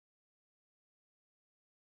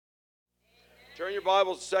Turn your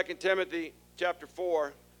Bibles to 2 Timothy chapter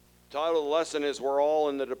 4. The title of the lesson is We're All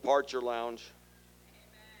in the Departure Lounge.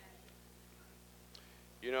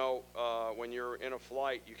 You know, when you're in a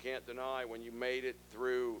flight, you can't deny when you made it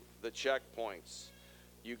through the checkpoints.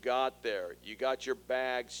 You got there. You got your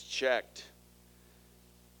bags checked.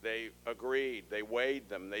 They agreed. They weighed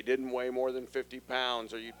them. They didn't weigh more than 50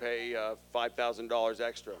 pounds or you'd pay $5,000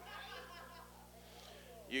 extra.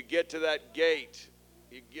 You get to that gate.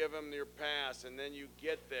 You give them your pass, and then you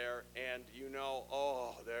get there, and you know,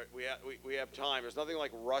 oh, we have time. There's nothing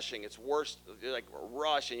like rushing. It's worse, like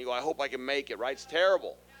rush, and you go, I hope I can make it, right? It's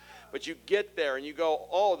terrible. But you get there, and you go,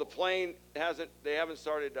 oh, the plane they haven't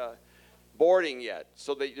started boarding yet.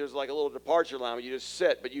 So there's like a little departure lounge. You just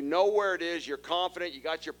sit, but you know where it is. You're confident. You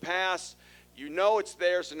got your pass. You know it's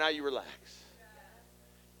there, so now you relax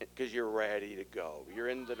because you're ready to go. You're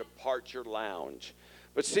in the departure lounge.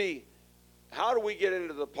 But see, how do we get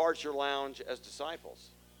into the departure lounge as disciples,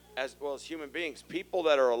 as well as human beings? People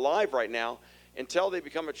that are alive right now, until they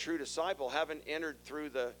become a true disciple, haven't entered through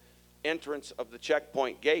the entrance of the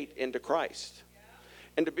checkpoint gate into Christ.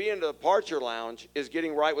 And to be in the departure lounge is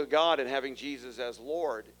getting right with God and having Jesus as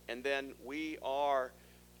Lord, and then we are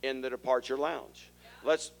in the departure lounge.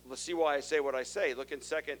 Let's see why I say what I say. Look in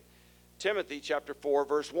 2 Timothy chapter 4,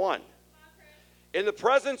 verse 1. In the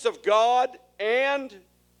presence of God and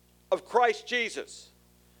of Christ Jesus,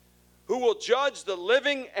 who will judge the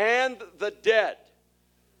living and the dead.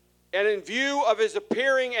 And in view of his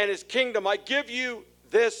appearing and his kingdom, I give you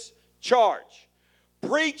this charge.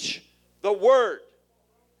 Preach the word.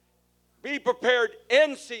 Be prepared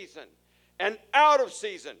in season and out of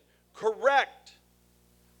season. Correct,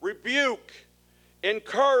 rebuke,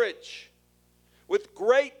 encourage with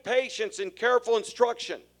great patience and careful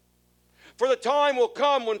instruction. For the time will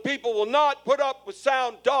come when people will not put up with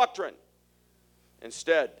sound doctrine.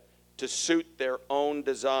 Instead, to suit their own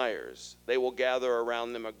desires, they will gather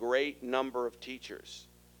around them a great number of teachers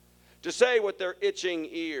to say what their itching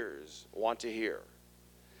ears want to hear.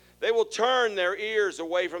 They will turn their ears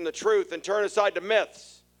away from the truth and turn aside to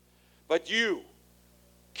myths. But you,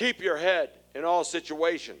 keep your head in all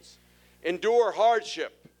situations. Endure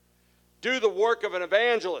hardship. Do the work of an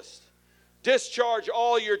evangelist. Discharge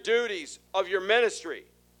all your duties of your ministry.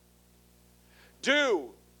 Do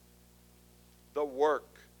the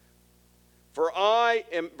work. For I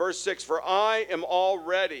am, verse 6, for I am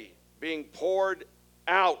already being poured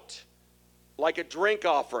out like a drink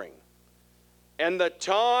offering, and the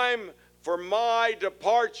time for my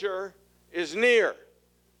departure is near.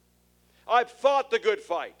 I've fought the good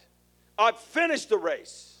fight. I've finished the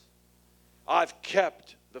race. I've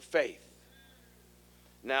kept the faith.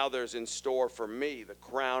 Now there's in store for me the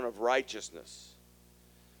crown of righteousness,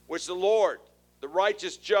 which the Lord, the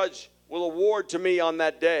righteous judge, will award to me on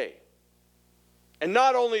that day. And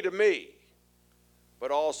not only to me,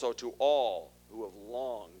 but also to all who have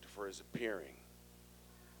longed for his appearing.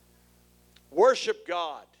 Worship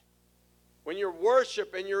God. When you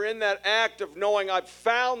worship and you're in that act of knowing I've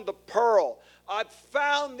found the pearl, I've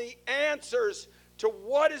found the answers to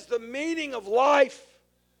what is the meaning of life.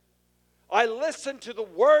 I listen to the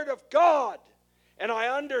Word of God, and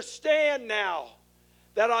I understand now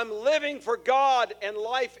that I'm living for God, and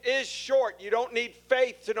life is short. You don't need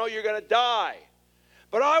faith to know you're going to die.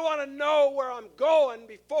 But I want to know where I'm going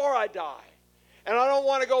before I die. And I don't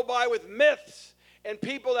want to go by with myths and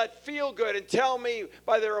people that feel good and tell me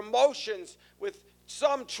by their emotions with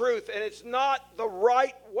some truth, and it's not the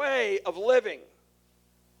right way of living.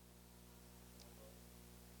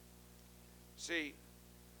 See,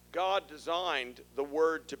 God designed the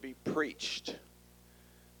word to be preached.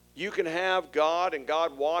 You can have God, and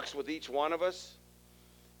God walks with each one of us.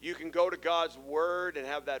 You can go to God's word and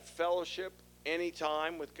have that fellowship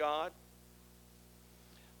anytime with God.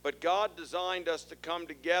 But God designed us to come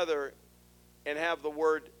together and have the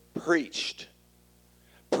word preached.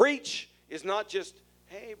 Preach is not just,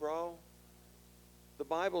 hey, bro, the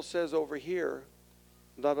Bible says over here,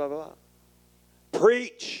 blah, blah, blah.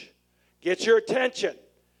 Preach. Get your attention.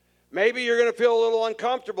 Maybe you're going to feel a little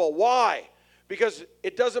uncomfortable. Why? Because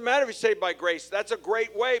it doesn't matter if you're saved by grace. That's a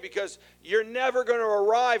great way, because you're never going to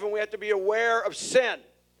arrive, and we have to be aware of sin.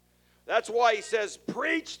 That's why he says,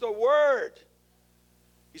 preach the word.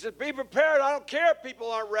 He says, be prepared. I don't care if people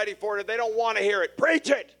aren't ready for it, if they don't want to hear it. Preach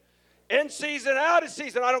it. In season, out of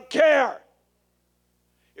season, I don't care.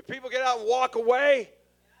 If people get out and walk away,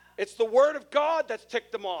 it's the word of God that's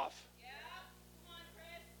ticked them off.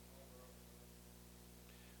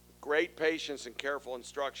 Great patience and careful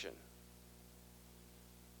instruction.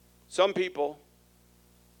 Some people,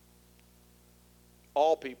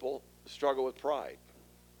 all people, struggle with pride.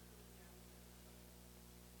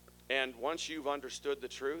 And once you've understood the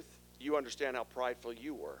truth, you understand how prideful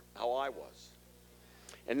you were, how I was.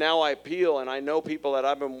 And now I appeal, and I know people that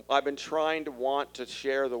I've been trying to want to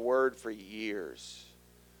share the word for years.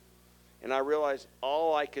 And I realize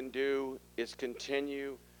all I can do is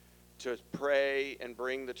continue to pray and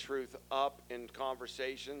bring the truth up in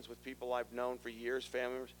conversations with people I've known for years,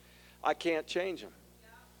 family members. I can't change them.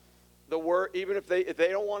 The word, even if they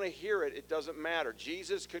don't want to hear it, it doesn't matter.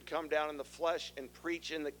 Jesus could come down in the flesh and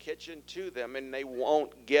preach in the kitchen to them, and they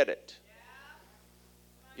won't get it.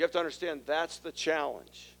 You have to understand that's the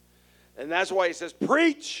challenge. And that's why he says,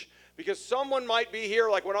 preach. Because someone might be here,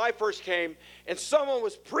 like when I first came, and someone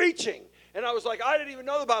was preaching. And I was like, I didn't even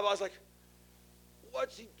know the Bible. I was like,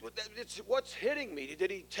 what's hitting me?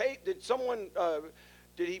 Did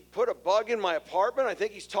he put a bug in my apartment? I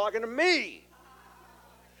think he's talking to me.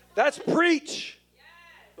 That's preach.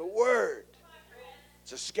 The word.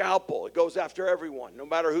 It's a scalpel. It goes after everyone, no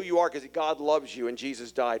matter who you are, because God loves you and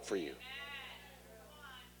Jesus died for you.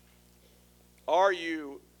 Are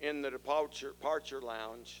you in the departure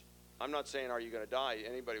lounge? I'm not saying are you going to die.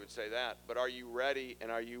 Anybody would say that. But are you ready,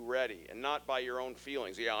 and are you ready? And not by your own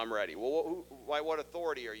feelings. Yeah, I'm ready. Well, by what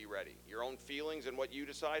authority are you ready? Your own feelings and what you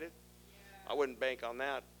decided? Yeah. I wouldn't bank on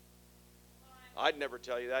that. I'd never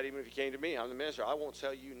tell you that even if you came to me. I'm the minister. I won't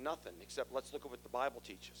tell you nothing except let's look at what the Bible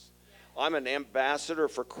teaches. I'm an ambassador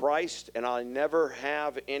for Christ, and I never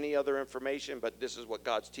have any other information, but this is what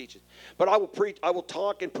God's teaching. But I will preach, I will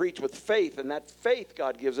talk and preach with faith, and that faith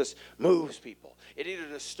God gives us moves people. It either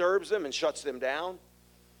disturbs them and shuts them down,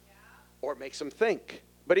 or it makes them think.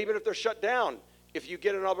 But even if they're shut down, if you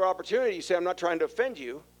get another opportunity, you say, I'm not trying to offend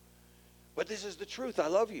you, but this is the truth. I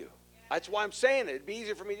love you. That's why I'm saying it. It'd be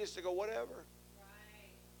easier for me just to go, whatever.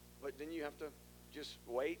 Right. But then you have to just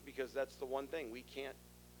wait, because that's the one thing. We can't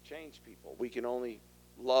change people. We can only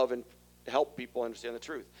love and help people understand the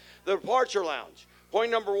truth. The departure lounge. Point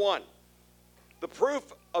number 1. The proof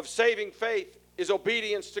of saving faith is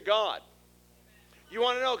obedience to God. You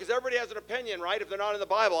want to know, because everybody has an opinion, right? If they're not in the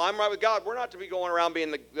Bible, I'm right with God. We're not to be going around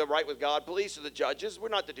being the right with God police or the judges. We're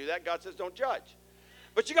not to do that. God says don't judge.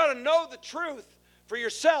 But you got to know the truth for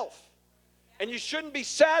yourself. And you shouldn't be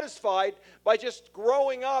satisfied by just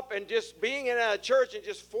growing up and just being in a church and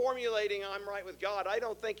just formulating, I'm right with God. I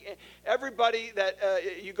don't think everybody that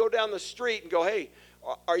you go down the street and go, hey,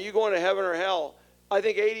 are you going to heaven or hell? I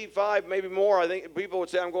think 85, maybe more, I think people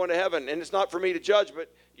would say I'm going to heaven. And it's not for me to judge,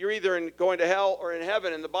 but you're either going to hell or in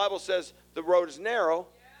heaven. And the Bible says the road is narrow.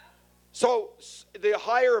 So the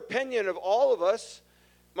higher opinion of all of us,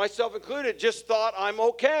 myself included, just thought I'm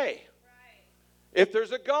okay. If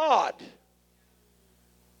there's a God.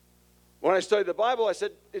 When I studied the Bible,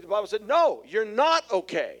 the Bible said, no, you're not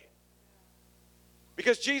okay.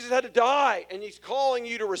 Because Jesus had to die, and he's calling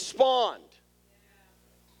you to respond.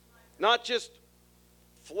 Not just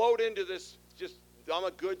float into this, just, I'm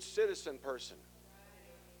a good citizen person.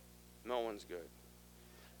 No one's good.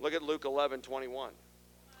 Look at Luke 11:21.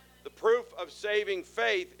 The proof of saving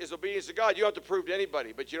faith is obedience to God. You don't have to prove to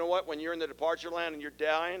anybody. But you know what? When you're in the departure land and you're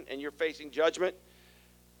dying and you're facing judgment,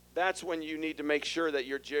 that's when you need to make sure that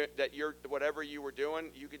you're whatever you were doing,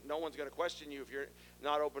 no one's going to question you if you're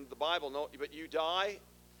not open to the Bible. No, but you die,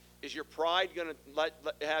 is your pride going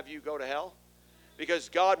to have you go to hell? Because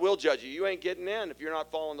God will judge you. You ain't getting in if you're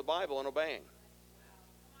not following the Bible and obeying.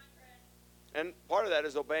 And part of that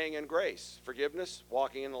is obeying in grace, forgiveness,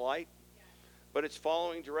 walking in the light. But it's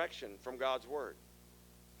following direction from God's word.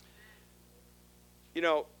 You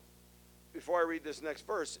know, before I read this next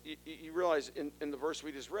verse, you realize in the verse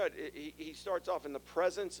we just read, he starts off in the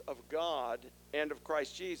presence of God and of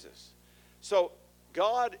Christ Jesus. So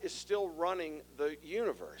God is still running the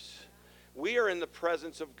universe. We are in the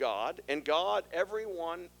presence of God, and God,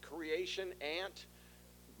 everyone, creation, ant,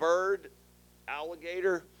 bird,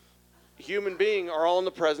 alligator, human being are all in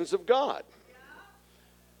the presence of God.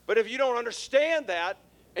 But if you don't understand that,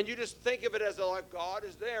 and you just think of it as like God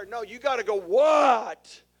is there, no, you got to go,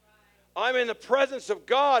 what? I'm in the presence of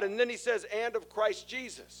God. And then he says, and of Christ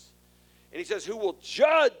Jesus. And he says, who will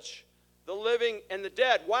judge the living and the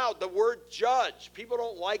dead. Wow, the word judge. People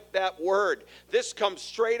don't like that word. This comes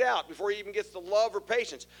straight out before he even gets to love or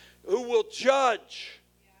patience. Who will judge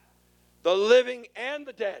the living and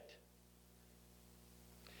the dead.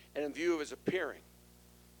 And in view of his appearing,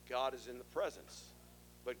 God is in the presence.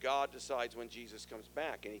 But God decides when Jesus comes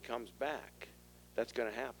back, and he comes back. That's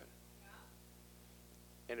going to happen.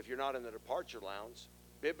 And if you're not in the departure lounge,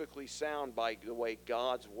 biblically sound by the way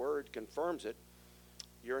God's word confirms it,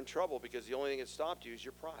 you're in trouble, because the only thing that stopped you is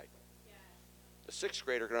your pride. Yes. The sixth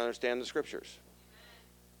grader can understand the scriptures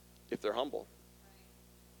if they're humble.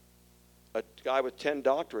 A guy with 10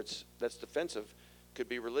 doctorates that's defensive could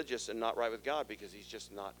be religious and not right with God because he's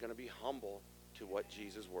just not going to be humble to what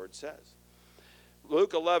Jesus' word says.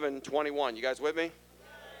 Luke 11:21. You guys with me?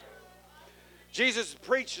 Jesus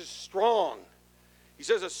preaches strong. He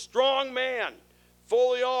says a strong man,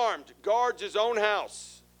 fully armed, guards his own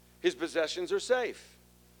house. His possessions are safe.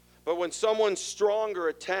 But when someone stronger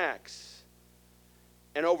attacks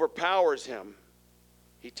and overpowers him,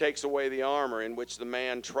 he takes away the armor in which the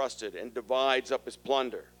man trusted and divides up his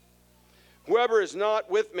plunder. Whoever is not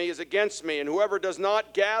with me is against me, and whoever does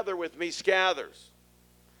not gather with me scatters.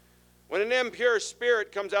 When an impure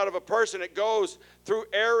spirit comes out of a person, it goes through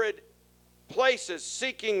arid places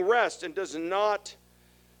seeking rest and does not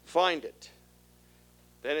find it.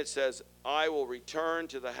 Then it says, I will return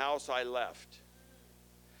to the house I left.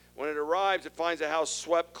 When it arrives, it finds the house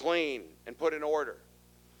swept clean and put in order.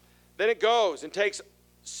 Then it goes and takes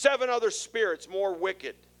 7 other spirits more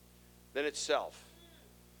wicked than itself.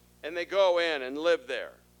 And they go in and live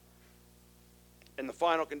there. And the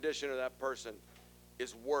final condition of that person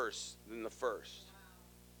is worse than the first.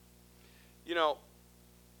 You know,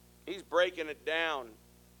 he's breaking it down.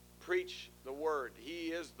 Preach the word. He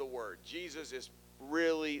is the word. Jesus is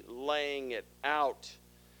really laying it out.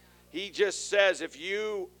 He just says, if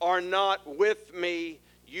you are not with me,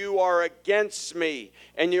 you are against me.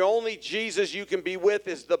 And the only Jesus you can be with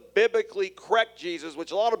is the biblically correct Jesus,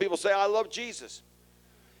 which a lot of people say, I love Jesus.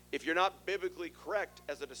 If you're not biblically correct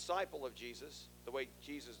as a disciple of Jesus, the way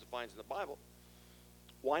Jesus defines in the Bible,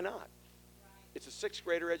 why not? It's a 6th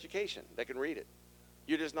grader education. They can read it.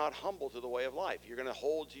 You're just not humble to the way of life. You're going to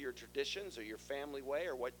hold to your traditions or your family way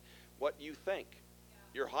or what you think.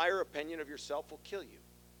 Your higher opinion of yourself will kill you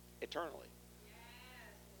eternally.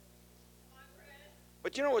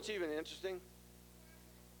 But you know what's even interesting?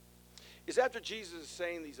 Is after Jesus is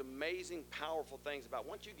saying these amazing, powerful things about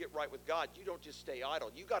once you get right with God, you don't just stay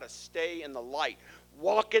idle. You got to stay in the light.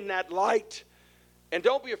 Walk in that light. And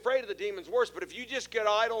don't be afraid of the demon's worse. But if you just get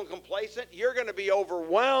idle and complacent, you're going to be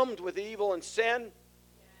overwhelmed with evil and sin.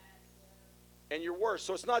 And you're worse.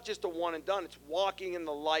 So it's not just a one and done. It's walking in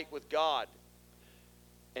the light with God.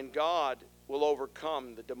 And God will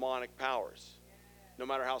overcome the demonic powers, no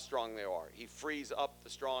matter how strong they are. He frees up the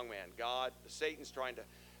strong man.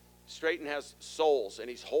 Satan has souls, and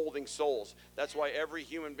he's holding souls. That's why every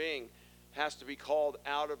human being has to be called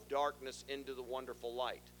out of darkness into the wonderful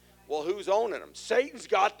light. Well, who's owning them? Satan's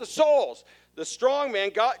got the souls. The strong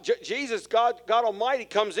man, Jesus, God Almighty,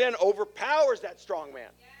 comes in, overpowers that strong man.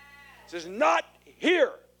 Says, not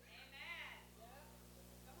here.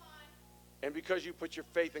 And because you put your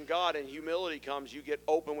faith in God and humility comes, you get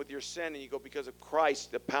open with your sin and you go, because of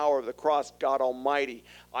Christ, the power of the cross, God Almighty,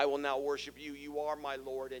 I will now worship you. You are my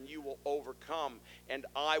Lord, and you will overcome. And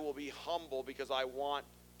I will be humble because I want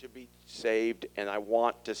to be saved and I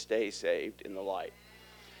want to stay saved in the light.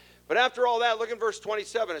 But after all that, look in verse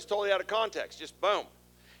 27. It's totally out of context. Just boom.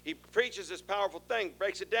 He preaches this powerful thing,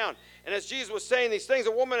 breaks it down. And as Jesus was saying these things,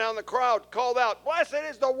 a woman out in the crowd called out, blessed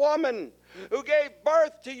is the woman who gave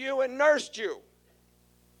birth to you and nursed you.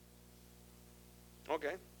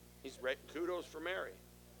 Okay. Kudos for Mary.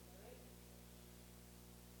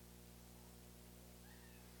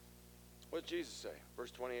 What did Jesus say? Verse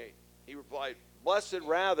 28. He replied, blessed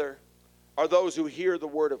rather are those who hear the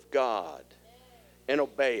word of God and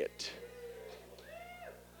obey it.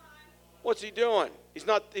 What's he doing?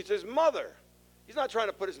 It's his mother. He's not trying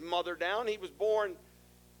to put his mother down. He was born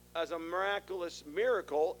as a miraculous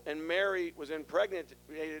miracle, and Mary was impregnated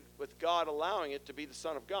with God allowing it to be the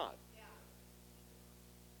Son of God. Yeah.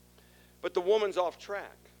 But the woman's off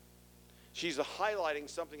track. She's highlighting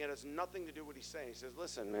something that has nothing to do with what he's saying. He says,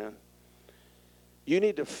 listen, man, you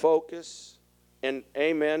need to focus, and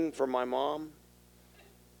amen for my mom,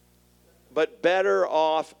 but better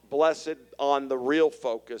off, blessed on the real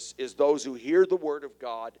focus, is those who hear the word of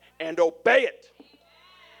God and obey it.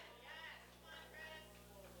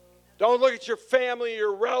 Don't look at your family,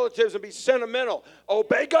 your relatives, and be sentimental.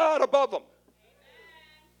 Obey God above them.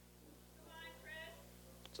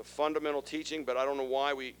 It's a fundamental teaching, but I don't know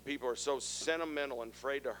why people are so sentimental and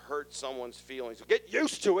afraid to hurt someone's feelings. Get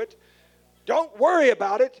used to it. Don't worry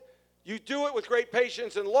about it. You do it with great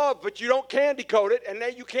patience and love, but you don't candy coat it, and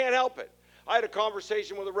then you can't help it. I had a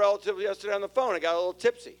conversation with a relative yesterday on the phone. I got a little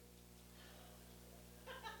tipsy.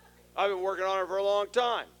 I've been working on it for a long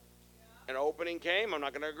time. An opening came. I'm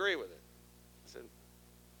not going to agree with it. I said,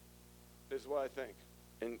 this is what I think.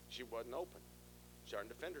 And she wasn't open. Starting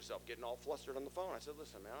to defend herself, getting all flustered on the phone. I said,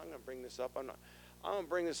 listen, man, I'm going to bring this up. I'm going to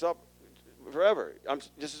bring this up forever.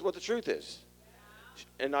 This is what the truth is.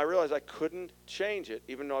 And I realized I couldn't change it,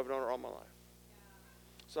 even though I've known her all my life.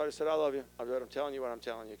 So I just said, I love you. I'm telling you what I'm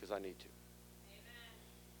telling you because I need to.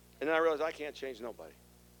 And then I realized I can't change nobody.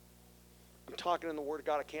 I'm talking in the Word of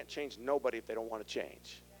God. I can't change nobody if they don't want to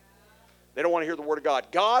change. They don't want to hear the Word of God.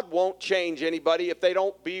 God won't change anybody if they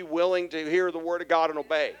don't be willing to hear the Word of God and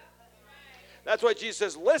obey. That's why Jesus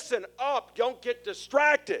says, listen up. Don't get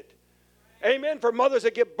distracted. Amen. For mothers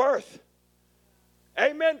that give birth.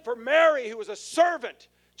 Amen. For Mary, who was a servant,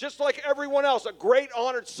 just like everyone else, a great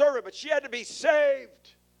honored servant, but she had to be saved.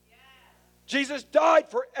 Jesus died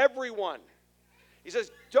for everyone. He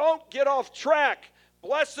says, don't get off track.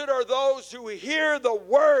 Blessed are those who hear the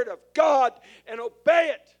word of God and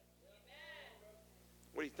obey it.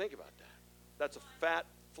 What do you think about that? That's a fat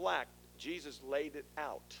fact. Jesus laid it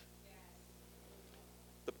out.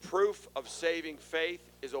 The proof of saving faith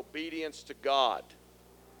is obedience to God.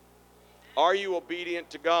 Are you obedient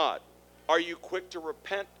to God? Are you quick to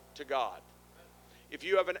repent to God? If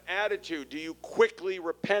you have an attitude, do you quickly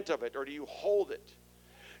repent of it or do you hold it?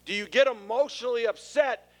 Do you get emotionally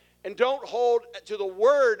upset and don't hold to the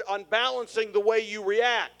word on balancing the way you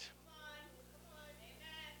react?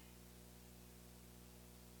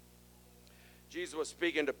 Jesus was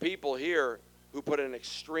speaking to people here who put an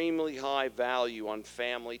extremely high value on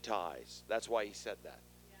family ties. That's why he said that.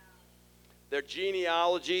 Their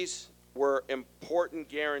genealogies were important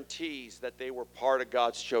guarantees that they were part of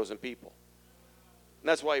God's chosen people. And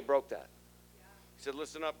that's why he broke that. He said,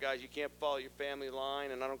 listen up, guys. You can't follow your family line,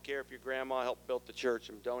 and I don't care if your grandma helped build the church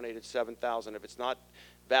and donated $7,000. If it's not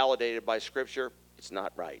validated by Scripture, it's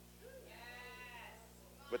not right.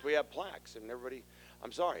 But we have plaques, and everybody,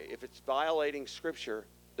 I'm sorry, if it's violating Scripture,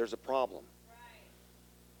 there's a problem.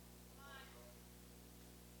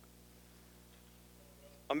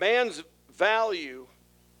 A man's value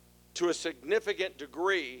to a significant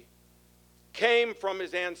degree came from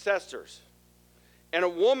his ancestors. And a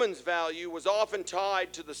woman's value was often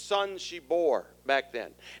tied to the sons she bore back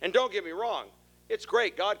then. And don't get me wrong, it's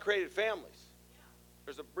great. God created families.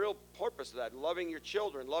 There's a real purpose to that, loving your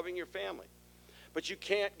children, loving your family. But you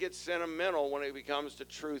can't get sentimental when it becomes the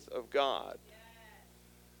truth of God.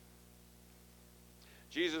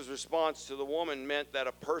 Jesus' response to the woman meant that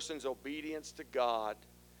a person's obedience to God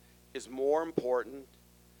is more important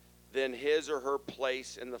than his or her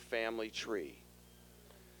place in the family tree.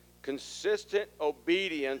 Consistent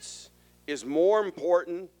obedience is more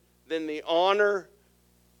important than the honor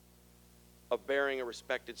of bearing a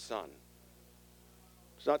respected son.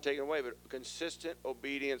 It's not taken away, but consistent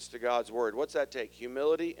obedience to God's word. What's that take?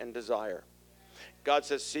 Humility and desire. God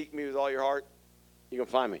says, seek me with all your heart. You can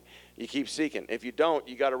find me. You keep seeking. If you don't,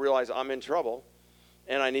 you got to realize I'm in trouble.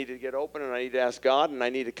 And I need to get open, and I need to ask God, and I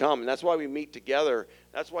need to come. And that's why we meet together.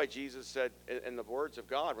 That's why Jesus said in the words of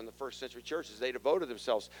God, when the first century churches, they devoted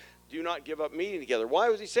themselves, do not give up meeting together. Why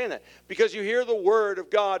was he saying that? Because you hear the word of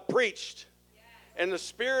God preached. Yes. And the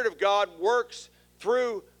Spirit of God works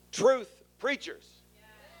through truth preachers.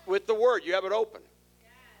 Yes. With the word. You have it open.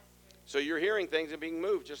 Yes. So you're hearing things and being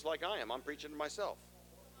moved just like I am. I'm preaching to myself.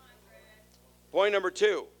 Point number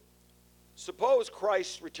 2. Suppose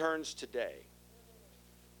Christ returns today.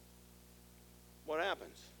 What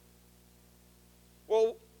happens?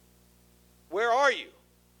 Well, where are you?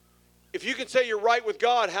 If you can say you're right with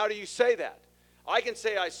God, how do you say that? I can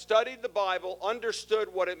say I studied the Bible,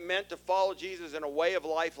 understood what it meant to follow Jesus in a way of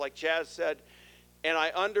life, like Chaz said, and I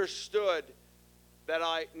understood that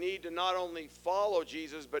I need to not only follow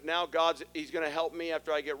Jesus, but now He's going to help me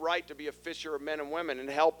after I get right to be a fisher of men and women and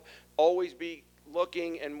help always be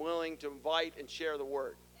looking and willing to invite and share the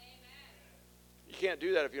word. You can't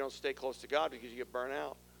do that if you don't stay close to God because you get burnt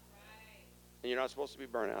out. Right. And you're not supposed to be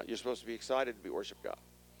burnt out. You're supposed to be excited to be worship God.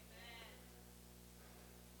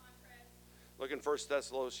 Look in 1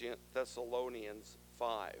 Thessalonians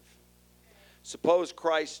 5. Suppose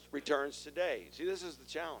Christ returns today. See, this is the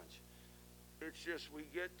challenge. It's just we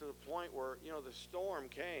get to the point where, the storm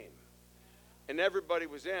came. And everybody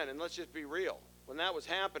was in. And let's just be real. When that was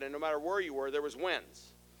happening, no matter where you were, there was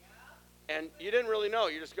winds. And you didn't really know.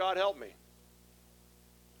 You just, God help me.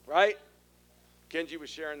 Right? Kenji was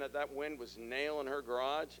sharing that wind was nailing her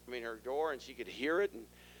her door, and she could hear it,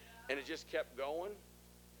 and it just kept going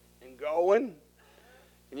and going.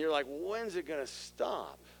 And you're like, when's it going to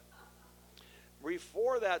stop?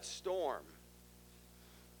 Before that storm,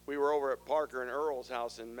 we were over at Parker and Earl's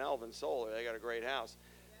house in Melvin, Solar. They got a great house.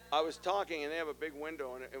 I was talking, and they have a big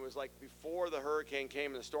window, and it was like before the hurricane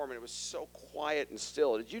came and the storm, and it was so quiet and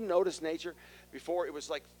still. Did you notice nature? Before, it was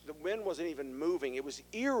like the wind wasn't even moving. It was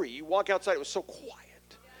eerie. You walk outside, it was so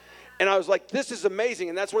quiet. And I was like, this is amazing.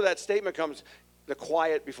 And that's where that statement comes, the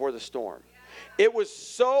quiet before the storm. It was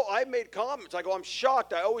so, I made comments. I go, I'm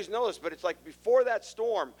shocked. I always know this, but it's like before that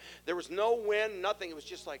storm, there was no wind, nothing. It was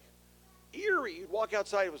just like eerie. You'd walk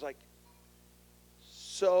outside, it was like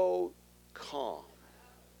so calm.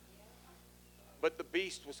 But the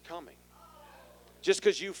beast was coming. Just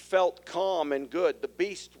because you felt calm and good, the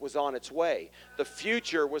beast was on its way. The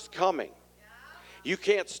future was coming. You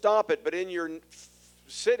can't stop it, but in your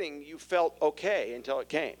sitting, you felt okay until it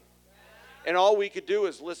came. And all we could do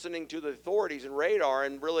is listening to the authorities and radar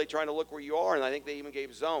and really trying to look where you are. And I think they even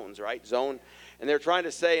gave zones, right? Zone. And they're trying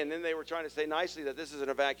to say, and then they were trying to say nicely that this is an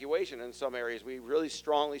evacuation in some areas. We really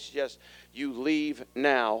strongly suggest you leave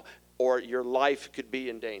now or your life could be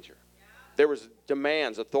in danger. There was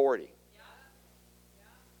demands, authority.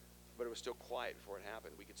 But it was still quiet before it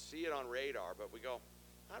happened. We could see it on radar, but we go,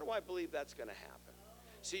 how do I believe that's going to happen?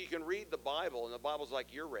 See, you can read the Bible, and the Bible's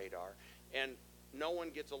like your radar, and no one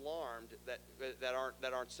gets alarmed that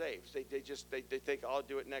aren't saved. They think I'll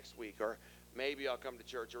do it next week, or maybe I'll come to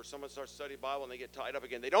church, or someone starts studying the Bible and they get tied up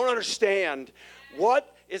again. They don't understand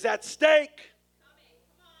what is at stake.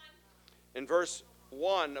 In verse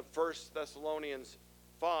 1 of 1 Thessalonians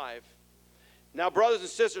 5, now, brothers and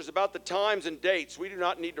sisters, about the times and dates, we do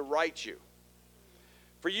not need to write you.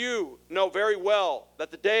 For you know very well that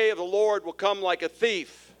the day of the Lord will come like a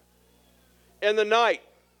thief in the night.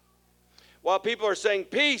 While people are saying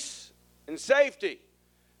peace and safety,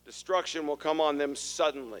 destruction will come on them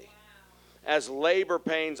suddenly, as labor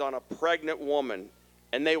pains on a pregnant woman,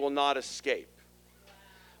 and they will not escape.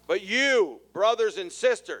 But you, brothers and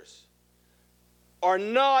sisters, are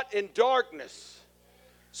not in darkness,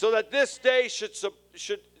 so that this day should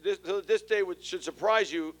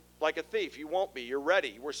surprise you like a thief. You won't be. You're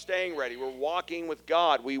ready. We're staying ready. We're walking with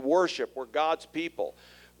God. We worship. We're God's people.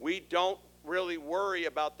 We don't really worry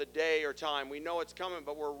about the day or time. We know it's coming,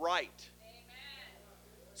 but we're right. Amen.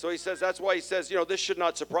 So he says, that's why he says, this should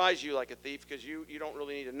not surprise you like a thief, because you don't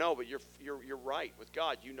really need to know, but you're right with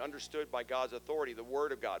God. You understood by God's authority, the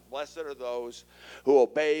word of God. Blessed are those who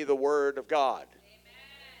obey the word of God. Amen.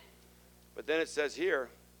 But then it says here,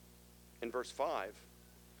 in verse 5,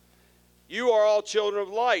 you are all children of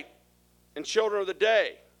light and children of the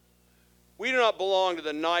day. We do not belong to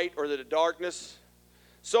the night or to the darkness.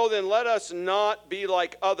 So then let us not be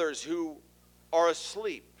like others who are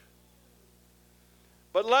asleep,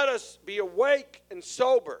 but let us be awake and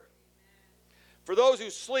sober. For those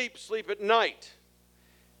who sleep, sleep at night,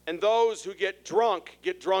 and those who get drunk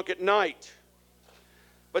at night.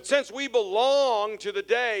 But since we belong to the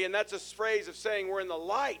day, and that's a phrase of saying we're in the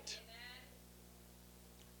light,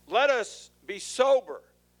 let us be sober,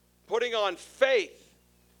 putting on faith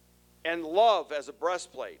and love as a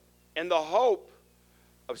breastplate, and the hope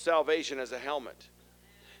of salvation as a helmet.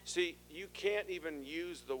 See, you can't even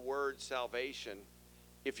use the word salvation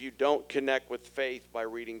if you don't connect with faith by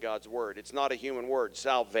reading God's word. It's not a human word.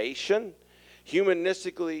 Salvation,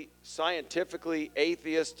 humanistically, scientifically,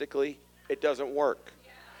 atheistically, it doesn't work.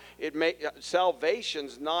 Salvation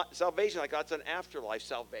like that's an afterlife.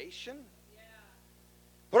 Salvation?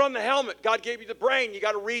 Put on the helmet. God gave you the brain. You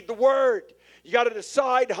got to read the word. You got to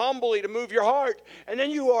decide humbly to move your heart. And then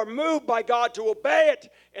you are moved by God to obey it.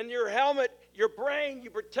 And your helmet, your brain, you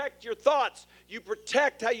protect your thoughts. You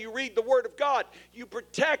protect how you read the word of God. You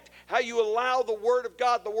protect how you allow the word of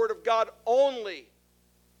God only,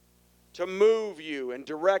 to move you and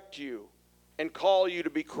direct you and call you to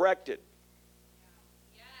be corrected.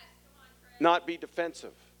 Yes, come on, Chris. Not be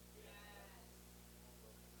defensive.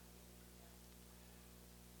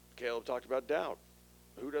 Caleb talked about doubt.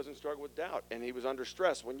 Who doesn't struggle with doubt? And he was under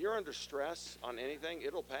stress. When you're under stress on anything,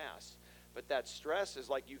 it'll pass. But that stress is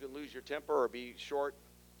like you can lose your temper or be short.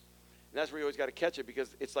 And that's where you always got to catch it,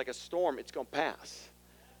 because it's like a storm. It's going to pass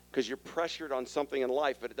because you're pressured on something in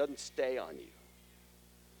life, but it doesn't stay on you.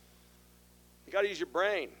 You got to use your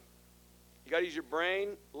brain. You got to use your brain.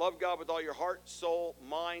 Love God with all your heart, soul,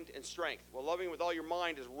 mind, and strength. Well, loving with all your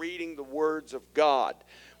mind is reading the words of God.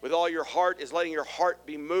 With all your heart is letting your heart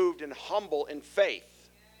be moved and humble in faith.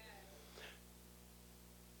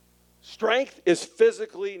 Strength is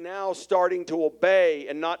physically now starting to obey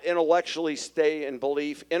and not intellectually stay in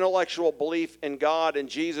belief. Intellectual belief in God and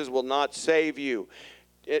Jesus will not save you.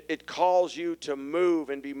 It calls you to move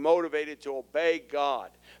and be motivated to obey God.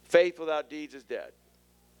 Faith without deeds is dead.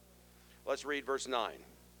 Let's read verse 9.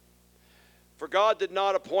 For God did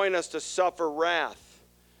not appoint us to suffer wrath,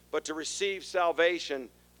 but to receive salvation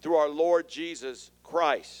through our Lord Jesus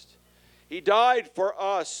Christ. He died for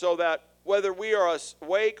us so that whether we are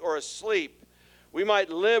awake or asleep, we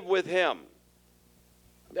might live with him.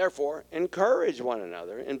 Therefore, encourage one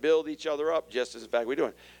another and build each other up, just as in fact we're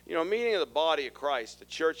doing. You know, meeting of the body of Christ, the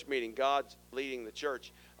church meeting, God's leading the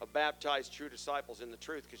church of baptized true disciples in the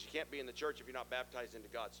truth, because you can't be in the church if you're not baptized into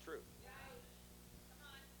God's truth.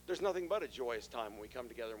 There's nothing but a joyous time when we come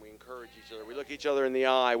together and we encourage each other. We look each other in the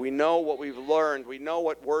eye. We know what we've learned. We know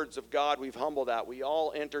what words of God we've humbled at. We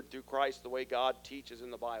all entered through Christ the way God teaches in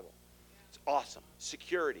the Bible. It's awesome.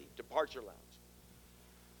 Security, departure lounge.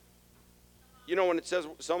 You know, when it says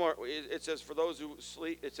somewhere, it says for those who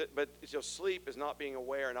sleep, but sleep is not being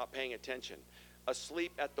aware, not paying attention.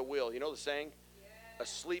 Asleep at the wheel. You know the saying? Yeah.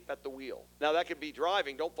 Asleep at the wheel. Now that could be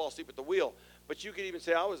driving. Don't fall asleep at the wheel. But you could even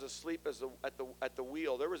say I was asleep at the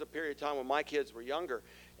wheel. There was a period of time when my kids were younger,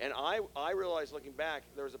 and I realized looking back,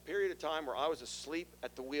 there was a period of time where I was asleep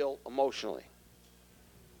at the wheel emotionally.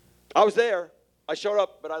 I was there. I showed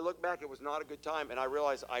up, but I looked back, it was not a good time, and I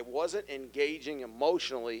realized I wasn't engaging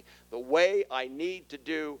emotionally the way I need to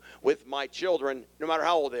do with my children, no matter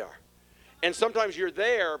how old they are. And sometimes you're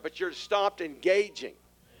there, but you're stopped engaging.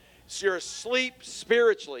 So you're asleep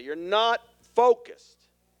spiritually. You're not focused.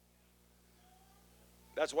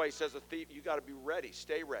 That's why he says a thief, you got to be ready,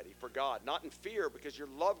 stay ready for God. Not in fear, because you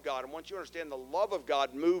love God, and once you understand the love of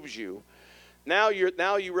God moves you, now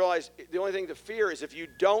you realize the only thing to fear is if you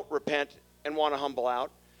don't repent and want to humble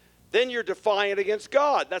out, then you're defiant against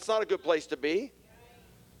God. That's not a good place to be.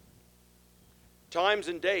 Times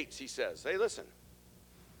and dates, he says. Hey, listen,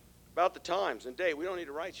 about the times and date, we don't need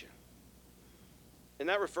to write you. And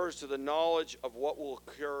that refers to the knowledge of what will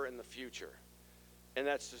occur in the future. And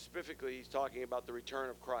that's specifically, he's talking about the return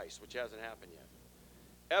of Christ, which hasn't happened yet.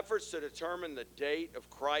 Efforts to determine the date of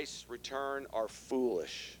Christ's return are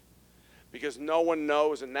foolish, because no one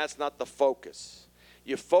knows, and that's not the focus.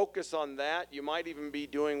 You focus on that, you might even be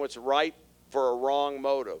doing what's right for a wrong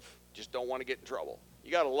motive. Just don't want to get in trouble.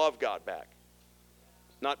 You got to love God back.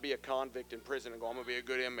 Not be a convict in prison and go, I'm going to be a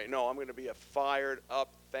good inmate. No, I'm going to be a fired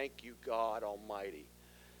up, thank you, God Almighty.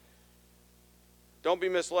 Don't be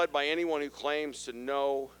misled by anyone who claims to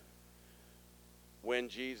know when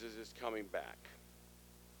Jesus is coming back.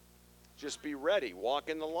 Just be ready. Walk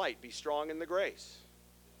in the light. Be strong in the grace.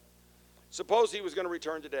 Suppose he was going to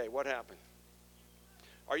return today. What happened?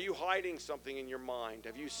 Are you hiding something in your mind?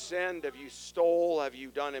 Have you sinned? Have you stole? Have you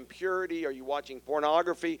done impurity? Are you watching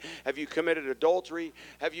pornography? Have you committed adultery?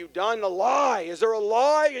 Have you done a lie? Is there a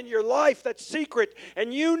lie in your life that's secret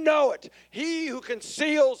and you know it? He who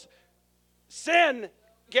conceals sin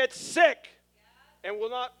gets sick and will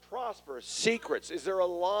not prosper. Secrets. Is there a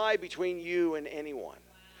lie between you and anyone?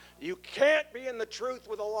 You can't be in the truth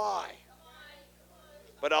with a lie.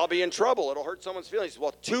 But I'll be in trouble. It'll hurt someone's feelings.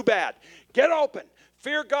 Well, too bad. Get open.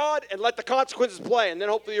 Fear God and let the consequences play. And then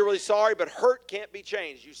hopefully you're really sorry, but hurt can't be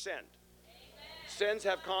changed. You sinned. Amen. Sins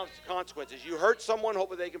have consequences. You hurt someone,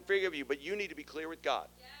 hopefully they can forgive you, but you need to be clear with God.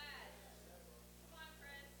 Yes. Come on,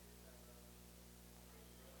 friend.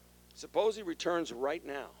 Suppose he returns right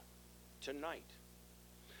now, tonight.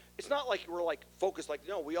 It's not like we're focused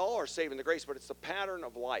no, we all are saved in the grace, but it's the pattern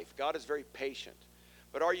of life. God is very patient.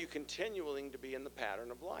 But are you continuing to be in the pattern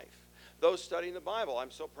of life? Those studying the Bible,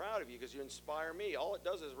 I'm so proud of you because you inspire me. All it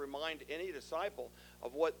does is remind any disciple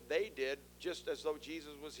of what they did, just as though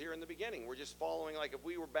Jesus was here in the beginning. We're just following, if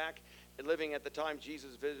we were back and living at the time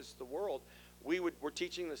Jesus visits the world, we're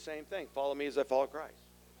teaching the same thing. Follow me as I follow Christ.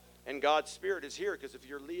 And God's Spirit is here, because if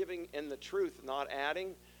you're living in the truth, not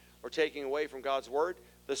adding or taking away from God's Word,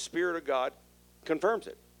 the Spirit of God confirms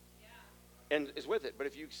it and is with it. But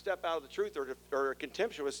if you step out of the truth or are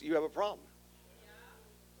contemptuous, you have a problem.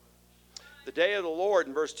 The day of the Lord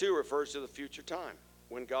in verse 2 refers to the future time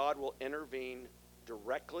when God will intervene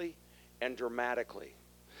directly and dramatically.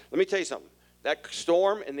 Let me tell you something. That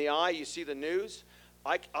storm in the eye, you see the news,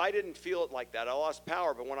 I didn't feel it like that. I lost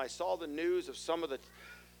power, but when I saw the news of some of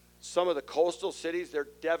the coastal cities, they're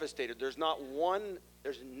devastated. There's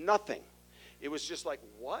nothing. It was just like,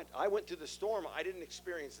 what? I went through the storm. I didn't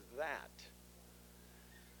experience that.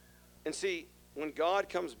 And see, when God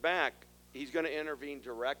comes back, he's going to intervene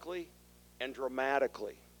directly and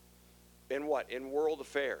dramatically. In what? In world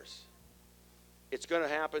affairs. It's going to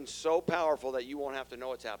happen so powerful that you won't have to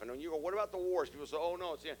know it's happening. When you go, what about the wars? People say, oh,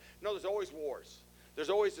 no, it's the end. No, there's always wars. There's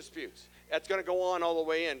always disputes. That's going to go on all the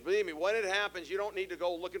way in. Believe me, when it happens, you don't need to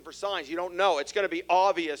go looking for signs. You don't know. It's going to be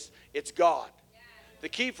obvious it's God. The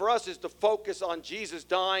key for us is to focus on Jesus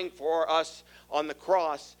dying for us on the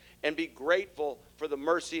cross and be grateful for the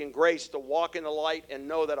mercy and grace to walk in the light and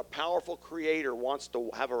know that a powerful Creator wants to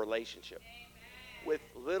have a relationship with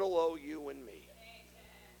little o you and me.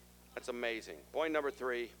 That's amazing. Point number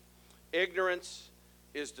 3, ignorance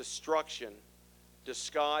is destruction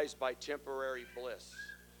disguised by temporary bliss.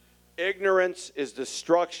 Ignorance is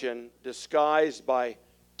destruction disguised by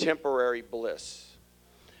temporary bliss.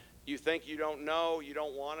 You think you don't know, you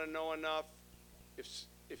don't want to know enough.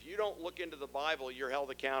 If you don't look into the Bible, you're held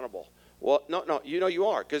accountable. Well, no, you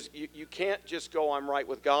are, because you can't just go, I'm right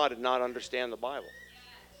with God, and not understand the Bible.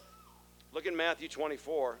 Look in Matthew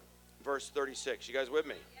 24, verse 36. You guys with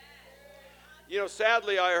me?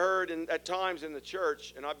 Sadly, I heard at times in the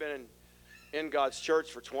church, and I've been in God's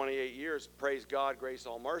church for 28 years, praise God, grace,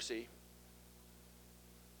 all mercy.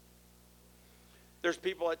 There's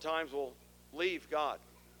people at times will leave God.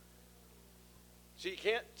 So you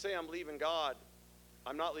can't say, I'm leaving God.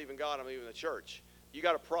 I'm not leaving God, I'm leaving the church. You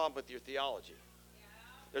got a problem with your theology.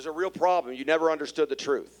 There's a real problem. You never understood the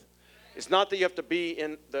truth. It's not that you have to be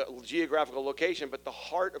in the geographical location, but the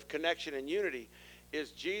heart of connection and unity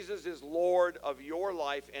is Jesus is Lord of your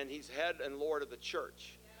life, and he's head and Lord of the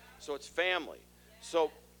church. So it's family.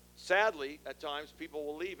 So sadly, at times, people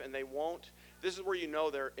will leave and they won't. This is where you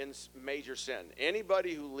know they're in major sin.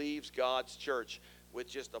 Anybody who leaves God's church with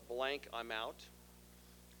just a blank, I'm out,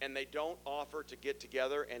 and they don't offer to get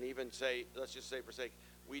together and even say, let's just say for sake,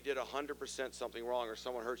 we did 100% something wrong or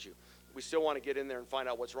someone hurt you. We still want to get in there and find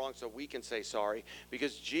out what's wrong so we can say sorry,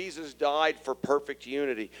 because Jesus died for perfect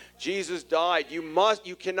unity. Jesus died.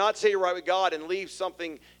 You cannot say you're right with God and leave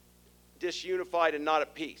something disunified and not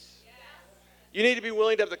at peace. You need to be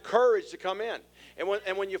willing to have the courage to come in.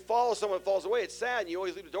 And when you follow someone that falls away, it's sad, and you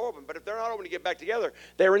always leave the door open. But if they're not open to get back together,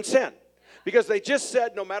 they're in sin. Because they just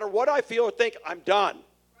said, no matter what I feel or think, I'm done. Right.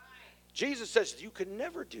 Jesus says, you can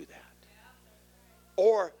never do that. Yeah.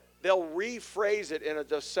 Or they'll rephrase it in a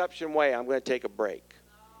deception way. I'm going to take a break.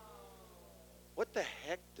 What the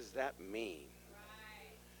heck does that mean?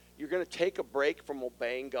 Right. You're going to take a break from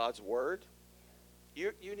obeying God's word?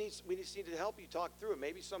 We just need to help you talk through it.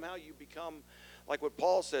 Maybe somehow you become, like what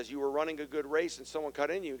Paul says, you were running a good race and someone cut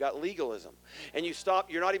in you, got legalism. And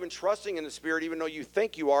you're not even trusting in the Spirit even though you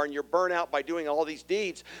think you are, and you're burnt out by doing all these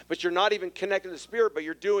deeds, but you're not even connected to the Spirit, but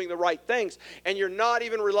you're doing the right things. And you're not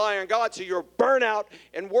even relying on God, so you're burnt out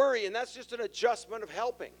and worry, and that's just an adjustment of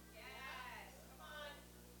helping.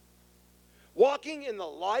 Walking in the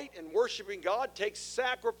light and worshiping God takes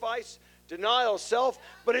sacrifice, denial of self,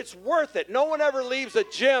 but it's worth it. No one ever leaves a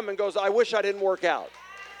gym and goes, I wish I didn't work out.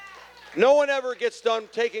 No one ever gets done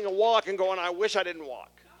taking a walk and going, I wish I didn't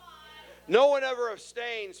walk. No one ever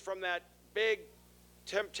abstains from that big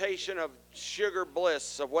temptation of sugar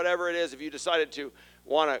bliss, of whatever it is, if you decided to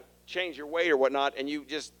want to change your weight or whatnot, and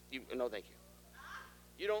no thank you.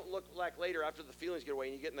 You don't look like later after the feelings get away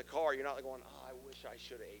and you get in the car, you're not like going, oh, I wish I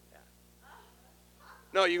should have ate that.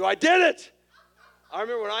 No, you go, I did it. I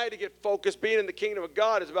remember when I had to get focused, being in the kingdom of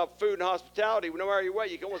God is about food and hospitality. No matter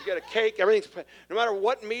what, you can almost get a cake. Everything's, no matter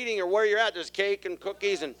what meeting or where you're at, there's cake and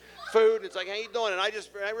cookies and food. It's like, how you doing? And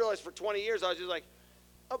I realized for 20 years, I was just like,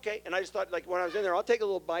 okay. And I just thought, like, when I was in there, I'll take a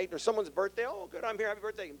little bite. Or someone's birthday, oh, good, I'm here, happy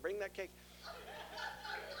birthday. And bring that cake.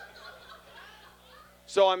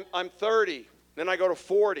 So I'm 30. Then I go to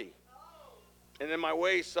 40. And then my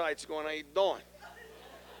waist side's going, how you doing?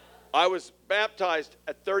 I was baptized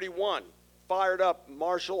at 31. Fired up,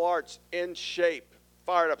 martial arts, in shape.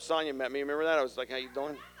 Fired up. Sonia met me. Remember that? I was like, how you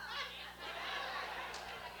doing?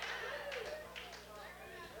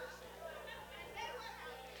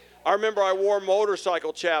 I remember I wore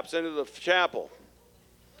motorcycle chaps into the chapel.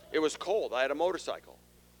 It was cold. I had a motorcycle.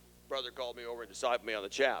 Brother called me over and discipled me on the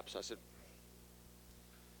chaps. I said,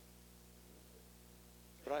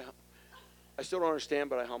 but I still don't understand,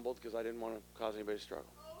 but I humbled because I didn't want to cause anybody to struggle.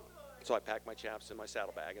 So I packed my chaps in my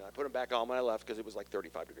saddlebag, and I put them back on when I left because it was like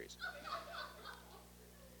 35 degrees.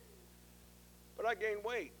 But I gained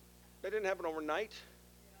weight. That didn't happen overnight.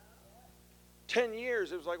 10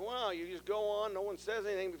 years, it was like, wow, you just go on, no one says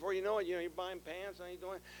anything. Before you know it, you're buying pants, how you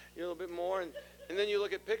doing? You're a little bit more. And then you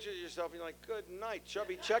look at pictures of yourself, and you're like, good night,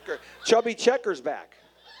 chubby checker. Chubby checker's back.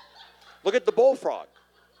 Look at the bullfrog.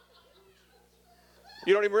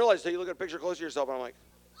 You don't even realize until you look at a picture close to yourself, and I'm like,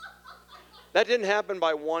 that didn't happen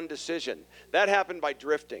by one decision. That happened by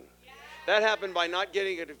drifting. That happened by not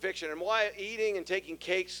getting a conviction. And why eating and taking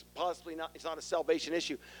cakes, possibly not, it's not a salvation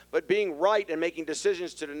issue, but being right and making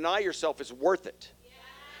decisions to deny yourself is worth it.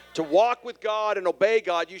 To walk with God and obey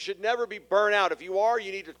God, you should never be burnt out. If you are,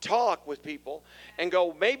 you need to talk with people and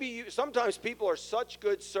go, sometimes people are such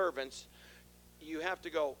good servants, you have to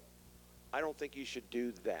go, I don't think you should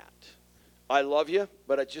do that. I love you,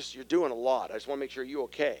 but you're doing a lot. I just want to make sure you're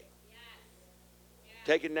okay.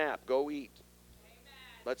 Take a nap. Go eat.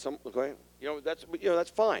 Let some. Okay. That's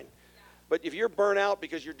fine. But if you're burnt out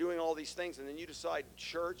because you're doing all these things and then you decide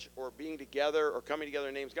church or being together or coming together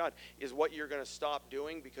in the name of God is what you're going to stop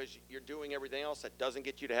doing because you're doing everything else that doesn't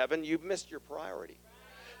get you to heaven, you've missed your priority.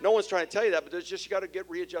 No one's trying to tell you that, but there's just, you got to get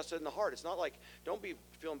readjusted in the heart. It's not like, don't be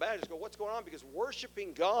feeling bad. Just go, what's going on? Because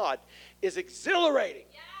worshiping God is exhilarating,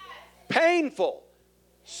 painful,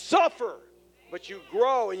 suffer, but you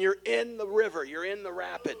grow and you're in the river. You're in the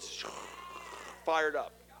rapids, fired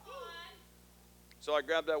up. So I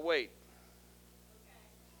grabbed that weight.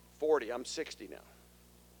 40. I'm 60 now.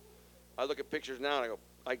 I look at pictures now and I go,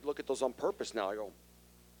 I look at those on purpose now. I go,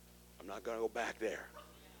 I'm not going to go back there.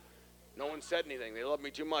 No one said anything. They loved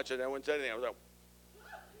me too much and no one said anything. I was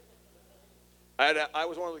like, I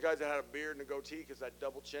was one of the guys that had a beard and a goatee because that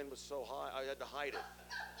double chin was so high. I had to hide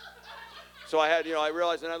it. So I had, I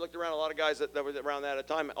realized, and I looked around, a lot of guys that were around that at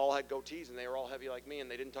the time all had goatees and they were all heavy like me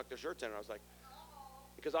and they didn't tuck their shirts in. And I was like,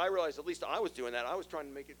 because I realized at least I was doing that. I was trying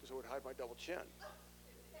to make it so it would hide my double chin.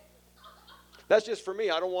 That's just for me.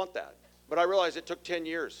 I don't want that. But I realized it took 10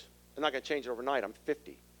 years. I'm not going to change it overnight. I'm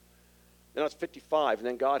 50. Then I was 55, and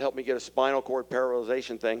then God helped me get a spinal cord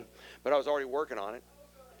paralyzation thing. But I was already working on it,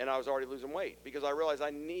 and I was already losing weight because I realized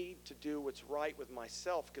I need to do what's right with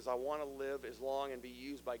myself because I want to live as long and be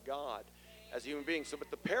used by God as a human being. So, but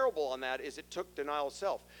the parable on that is it took denial of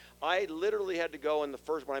self. I literally had to go in the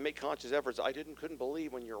first, when I make conscious efforts, I couldn't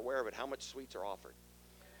believe when you're aware of it how much sweets are offered.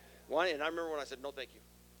 And I remember when I said, no, thank you.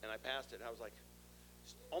 And I passed it, and I was like,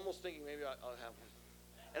 almost thinking maybe I'll have one.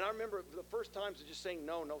 And I remember the first times of just saying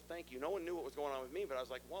no, thank you. No one knew what was going on with me, but I was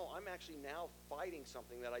like, well, I'm actually now fighting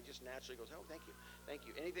something that I just naturally goes, oh, thank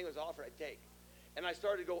you. Anything that was offered, I'd take. And I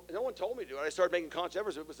started to go, no one told me to do it. I started making conscious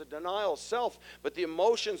efforts. It was a denial of self, but the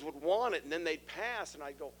emotions would want it, and then they'd pass, and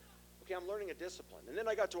I'd go, okay, I'm learning a discipline. And then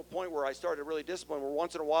I got to a point where I started really discipline, where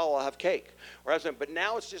once in a while I'll have cake. Or have something. But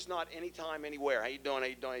now it's just not anytime, anywhere. How you doing?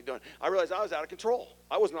 I realized I was out of control.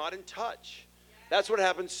 I was not in touch. That's what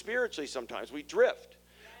happens spiritually sometimes. We drift.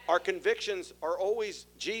 Our convictions are always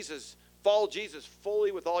Jesus. Follow Jesus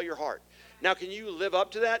fully with all your heart. Now, can you live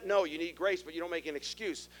up to that? No, you need grace, but you don't make an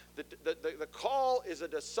excuse. The call is a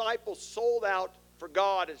disciple sold out for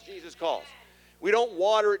God as Jesus calls. We don't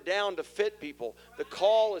water it down to fit people. The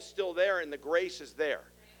call is still there and the grace is there.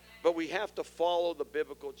 But we have to follow the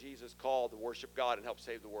biblical Jesus call to worship God and help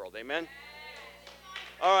save the world. Amen?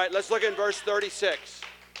 All right, let's look at verse 36.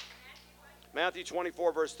 Matthew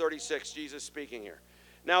 24, verse 36, Jesus speaking here.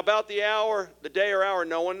 Now about the hour, the day or hour,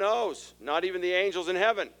 no one knows, not even the angels in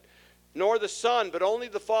heaven, nor the Son, but only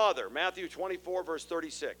the Father. Matthew 24, verse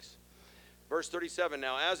 36. Verse 37,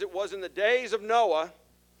 now as it was in the days of Noah,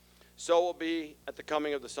 so will be at the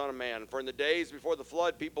coming of the Son of Man. For in the days before the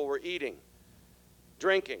flood, people were eating,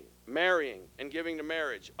 drinking, marrying, and giving to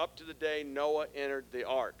marriage, up to the day Noah entered the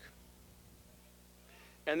ark.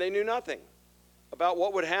 And they knew nothing about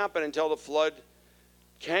what would happen until the flood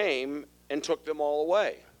came and took them all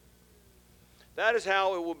away. That is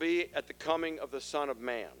how it will be at the coming of the Son of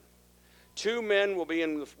Man. 2 men will be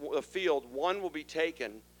in the field, one will be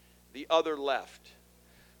taken, the other left.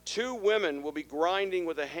 2 women will be grinding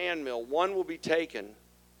with a handmill, one will be taken,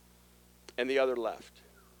 and the other left.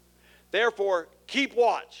 Therefore, keep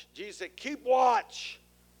watch. Jesus said, keep watch.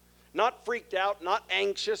 Not freaked out, not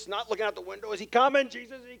anxious, not looking out the window. Is he coming?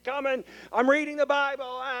 Jesus, is he coming? I'm reading the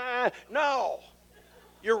Bible. No.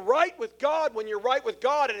 You're right with God when you're right with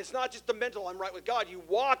God, and it's not just the mental, I'm right with God. You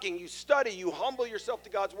walking, you study, you humble yourself to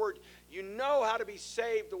God's word. You know how to be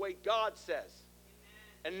saved the way God says.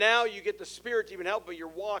 And now you get the Spirit to even help, but you're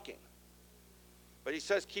walking. But he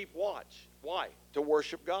says keep watch. Why? To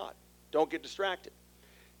worship God. Don't get distracted.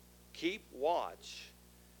 Keep watch,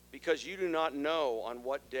 because you do not know on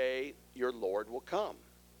what day your Lord will come.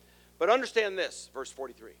 But understand this, verse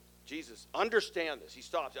 43. Jesus, understand this. He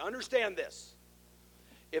stops. Understand this.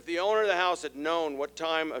 If the owner of the house had known what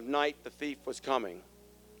time of night the thief was coming,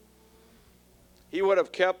 he would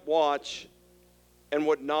have kept watch and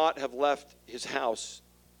would not have left his house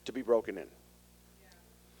to be broken in.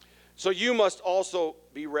 So you must also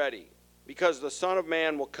be ready, because the Son of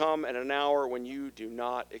Man will come at an hour when you do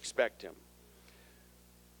not expect him.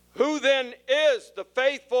 Who then is the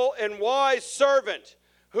faithful and wise servant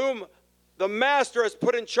whom the master has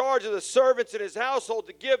put in charge of the servants in his household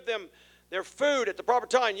to give them their food at the proper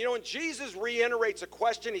time? You know, when Jesus reiterates a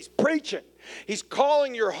question, he's preaching. He's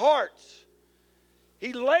calling your hearts.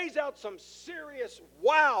 He lays out some serious,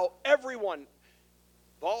 wow, everyone,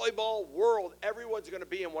 volleyball world, everyone's going to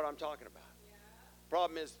be in what I'm talking about. Yeah.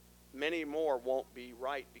 Problem is, many more won't be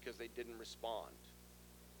right because they didn't respond.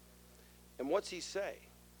 And what's he say?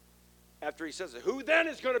 After he says it, who then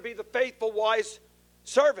is going to be the faithful, wise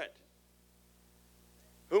servant?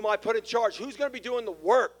 Whom I put in charge. Who's going to be doing the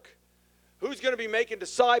work? Who's going to be making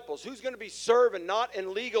disciples? Who's going to be serving, not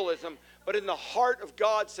in legalism, but in the heart of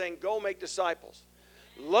God, saying, go make disciples.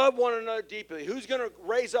 Love one another deeply. Who's going to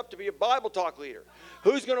raise up to be a Bible talk leader?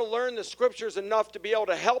 Who's going to learn the scriptures enough to be able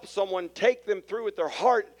to help someone take them through with their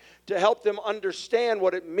heart to help them understand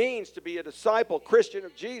what it means to be a disciple, Christian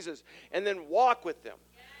of Jesus, and then walk with them?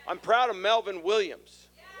 I'm proud of Melvin Williams.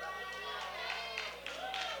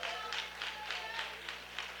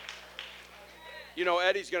 You know,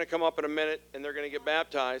 Eddie's going to come up in a minute, and they're going to get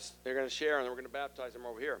baptized. They're going to share, and then we're going to baptize them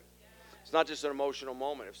over here. It's not just an emotional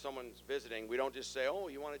moment. If someone's visiting, we don't just say, oh,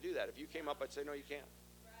 you want to do that. If you came up, I'd say, no, you can't.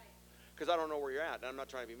 Because I don't know where you're at. And I'm not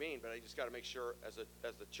trying to be mean, but I just got to make sure, as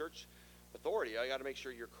the church authority, I got to make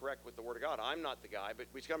sure you're correct with the Word of God. I'm not the guy, but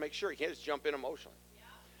we just got to make sure. You can't just jump in emotionally.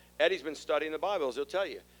 Eddie's been studying the Bible, as he'll tell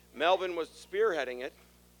you. Melvin was spearheading it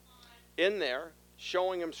in there,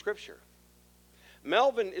 showing him Scripture.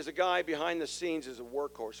 Melvin is a guy behind the scenes as a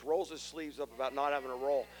workhorse, rolls his sleeves up about not having a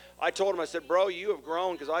role. I told him, I said, bro, you have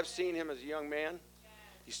grown, because I've seen him as a young man.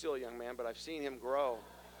 He's still a young man, but I've seen him grow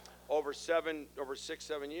over 6,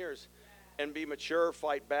 7 years and be mature,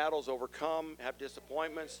 fight battles, overcome, have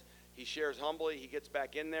disappointments. He shares humbly. He gets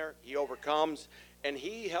back in there. He overcomes. And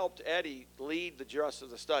he helped Eddie lead the rest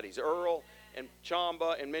of the studies. Earl and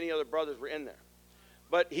Chamba and many other brothers were in there.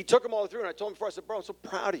 But he took them all through, and I told him before, I said, bro, I'm so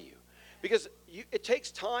proud of you. Because it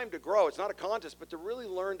takes time to grow. It's not a contest, but to really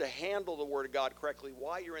learn to handle the Word of God correctly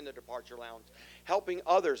while you're in the departure lounge, helping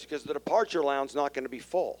others, because the departure lounge is not going to be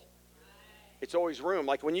full. It's always room.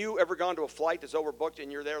 Like when you ever gone to a flight that's overbooked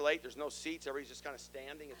and you're there late, there's no seats, everybody's just kind of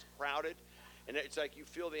standing, it's crowded, and it's like you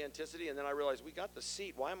feel the intensity, and then I realize, we got the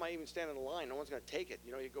seat. Why am I even standing in the line? No one's going to take it.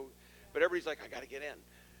 You know, you go, but everybody's like, I got to get in.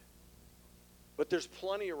 But there's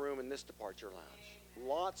plenty of room in this departure lounge.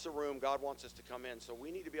 Lots of room. God wants us to come in. So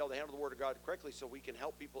we need to be able to handle the Word of God correctly so we can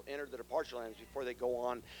help people enter the departure lounge before they go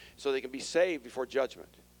on, so they can be saved before judgment.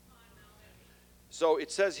 So it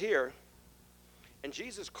says here, and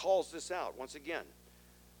Jesus calls this out once again.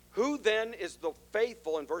 Who then is the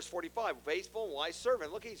faithful, in verse 45, faithful and wise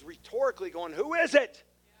servant? Look, he's rhetorically going, who is it?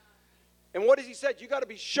 And what has he said? You got to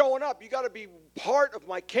be showing up. You got to be part of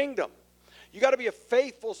my kingdom. You got to be a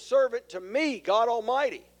faithful servant to me, God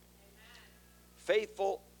Almighty.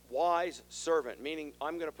 Faithful, wise servant, meaning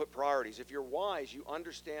I'm going to put priorities. If you're wise, you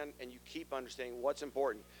understand and you keep understanding what's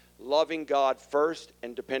important. Loving God first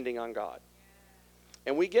and depending on God.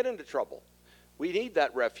 And we get into trouble. We need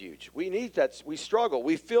that refuge. We need that. We struggle.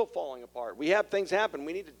 We feel falling apart. We have things happen.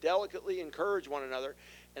 We need to delicately encourage one another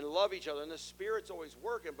and love each other. And the Spirit's always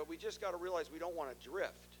working, but we just got to realize we don't want to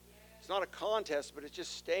drift. It's not a contest, but it's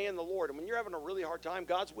just stay in the Lord. And when you're having a really hard time,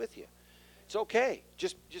 God's with you. It's okay.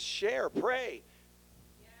 Just share, pray.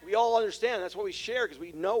 We all understand. That's what we share, because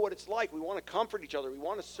we know what it's like. We want to comfort each other. We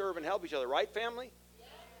want to serve and help each other. Right, family?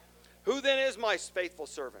 Who then is my faithful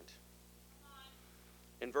servant?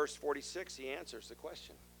 In verse 46, he answers the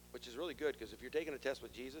question, which is really good, because if you're taking a test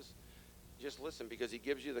with Jesus, just listen, because he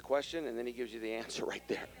gives you the question and then he gives you the answer right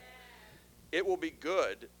there. It will be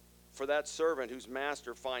good for that servant whose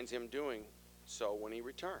master finds him doing so when he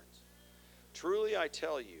returns. Truly, I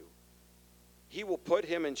tell you, he will put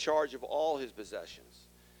him in charge of all his possessions.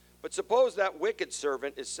 But suppose that wicked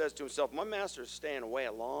servant says to himself, my master is staying away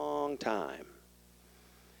a long time.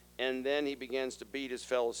 And then he begins to beat his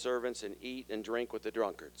fellow servants and eat and drink with the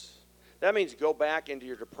drunkards. That means go back into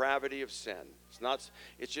your depravity of sin.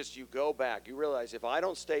 It's just you go back. You realize, if I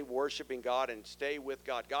don't stay worshiping God and stay with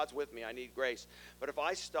God, God's with me, I need grace. But if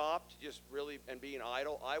I stopped just really and being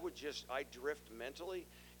idle, I drift mentally.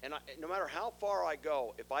 And no matter how far I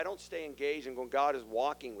go, if I don't stay engaged and God is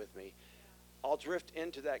walking with me, I'll drift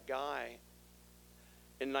into that guy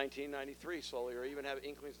in 1993 slowly, or even have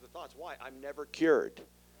inklings of the thoughts. Why? I'm never cured.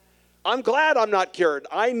 I'm glad I'm not cured.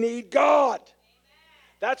 I need God.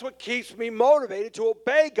 That's what keeps me motivated to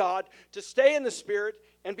obey God, to stay in the Spirit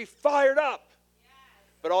and be fired up.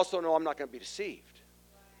 But also know I'm not going to be deceived.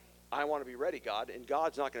 I want to be ready, God, and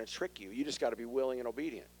God's not going to trick you. You just got to be willing and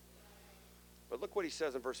obedient. But look what he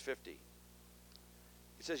says in verse 50.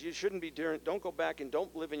 He says, you shouldn't be don't go back and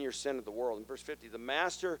don't live in your sin of the world. In verse 50, the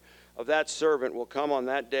master of that servant will come on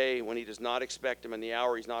that day when he does not expect him, and the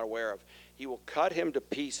hour he's not aware of. He will cut him to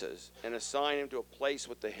pieces and assign him to a place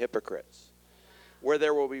with the hypocrites, where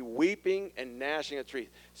there will be weeping and gnashing of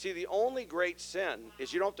teeth. See, the only great sin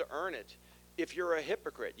is you don't have to earn it. If you're a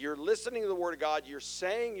hypocrite, you're listening to the Word of God, you're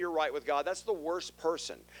saying you're right with God, that's the worst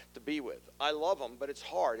person to be with. I love them, but it's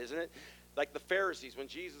hard, isn't it? Like the Pharisees, when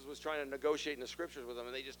Jesus was trying to negotiate in the Scriptures with them,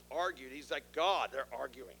 and they just argued. He's like, God, they're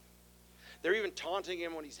arguing. They're even taunting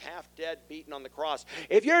him when he's half dead, beaten on the cross.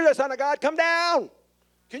 If you're the Son of God, come down.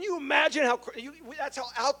 Can you imagine that's how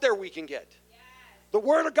out there we can get? Yes. The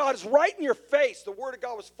Word of God is right in your face. The Word of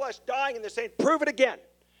God was flesh dying, and they're saying, prove it again.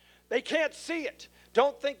 They can't see it.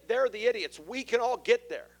 Don't think they're the idiots. We can all get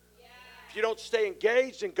there. Yes. If you don't stay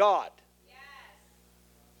engaged in God. Yes.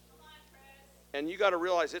 Come on, Chris. And you got to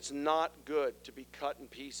realize it's not good to be cut in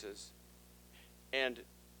pieces and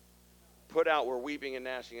put out where weeping and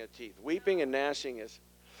gnashing of teeth. Weeping and gnashing is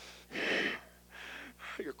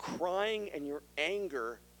you're crying and your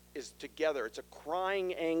anger is together. It's a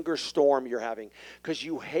crying anger storm you're having because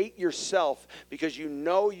you hate yourself, because you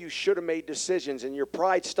know you should have made decisions and your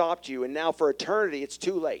pride stopped you, and now for eternity it's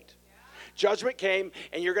too late. Judgment came,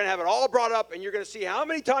 and you're going to have it all brought up, and you're going to see how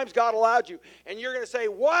many times God allowed you, and you're going to say,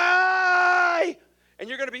 why? And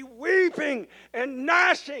you're going to be weeping and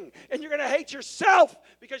gnashing, and you're going to hate yourself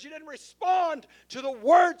because you didn't respond to the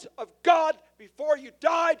words of God before you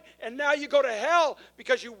died, and now you go to hell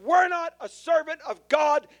because you were not a servant of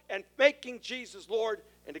God and making Jesus Lord,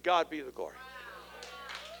 and to God be the glory.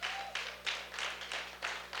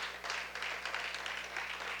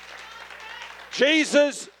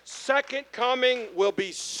 Jesus' second coming will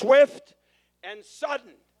be swift and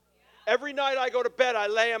sudden. Every night I go to bed, I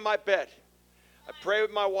lay in my bed. I pray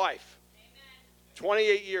with my wife.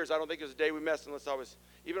 28 years, I don't think there's a day we messed unless I was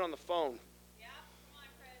even on the phone.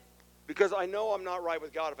 Because I know I'm not right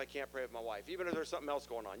with God if I can't pray with my wife, even if there's something else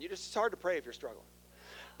going on. It's hard to pray if you're struggling.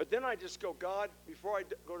 But then I just go, God, before I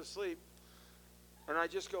go to sleep, and I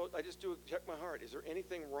just check my heart. Is there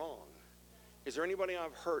anything wrong? Is there anybody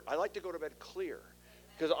I've hurt? I like to go to bed clear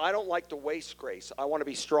because I don't like to waste grace. I want to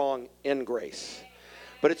be strong in grace.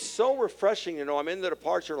 But it's so refreshing to know I'm in the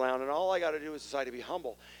departure lounge, and all I got to do is decide to be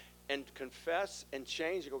humble and confess and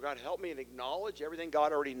change and go, God, help me, and acknowledge everything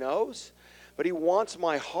God already knows. But he wants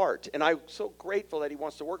my heart, and I'm so grateful that he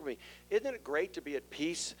wants to work with me. Isn't it great to be at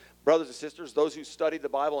peace, brothers and sisters, those who study the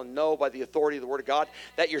Bible and know by the authority of the Word of God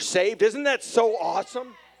that you're saved? Isn't that so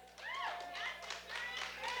awesome?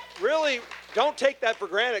 Really, don't take that for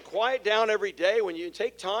granted. Quiet down every day. When you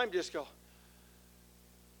take time, just go,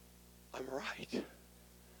 I'm right.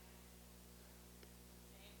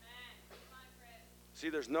 See,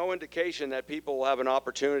 there's no indication that people will have an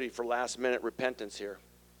opportunity for last-minute repentance here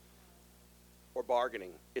or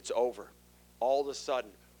bargaining. It's over. All of a sudden,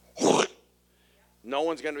 no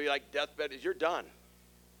one's going to be like deathbed. You're done.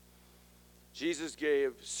 Jesus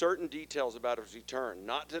gave certain details about his return,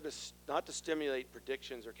 not to stimulate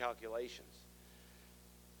predictions or calculations,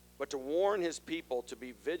 but to warn his people to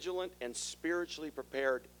be vigilant and spiritually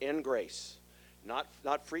prepared in grace, not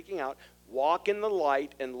freaking out. Walk in the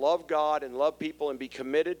light and love God and love people and be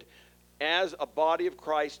committed as a body of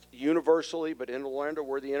Christ universally, but in Orlando,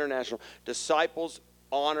 we're the international. Disciples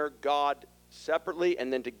honor God separately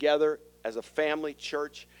and then together as a family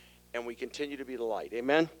church, and we continue to be the light.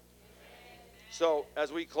 Amen? So,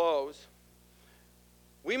 as we close,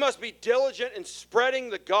 we must be diligent in spreading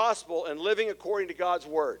the gospel and living according to God's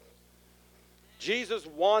word. Jesus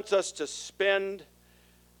wants us to spend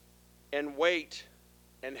and wait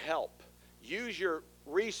and help. Use your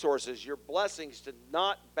resources, your blessings, to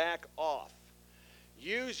not back off.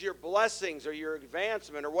 Use your blessings or your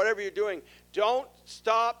advancement or whatever you're doing. Don't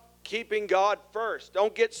stop keeping God first.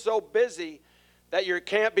 Don't get so busy that you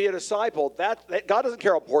can't be a disciple. That God doesn't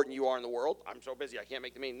care how important you are in the world. I'm so busy I can't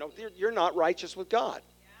make the meeting. No, you're not righteous with God.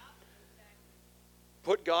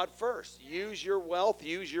 Put God first. Use your wealth,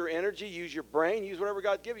 use your energy, use your brain, use whatever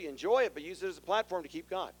God gives you. Enjoy it, but use it as a platform to keep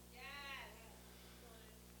God.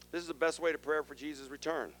 This is the best way to prepare for Jesus'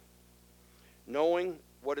 return. Knowing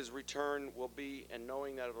what his return will be and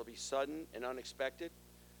knowing that it will be sudden and unexpected,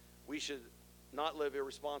 we should not live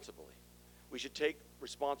irresponsibly. We should take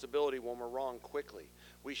responsibility when we're wrong quickly.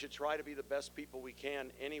 We should try to be the best people we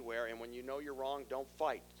can anywhere, and when you know you're wrong, don't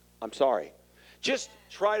fight. I'm sorry. Just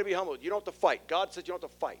try to be humble. You don't have to fight. God said you don't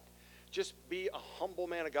have to fight. Just be a humble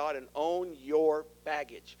man of God and own your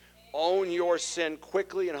baggage. Own your sin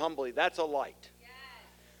quickly and humbly. That's a light.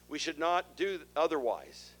 We should not do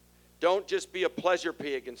otherwise. Don't just be a pleasure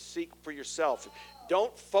pig and seek for yourself.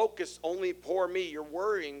 Don't focus only poor me. You're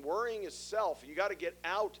worrying. Worrying is self. You got to get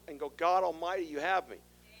out and go, God Almighty, you have me.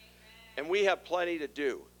 Amen. And we have plenty to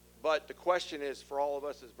do. But the question is for all of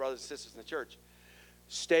us as brothers and sisters in the church,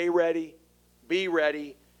 stay ready, be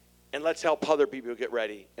ready, and let's help other people get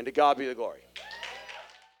ready. And to God be the glory.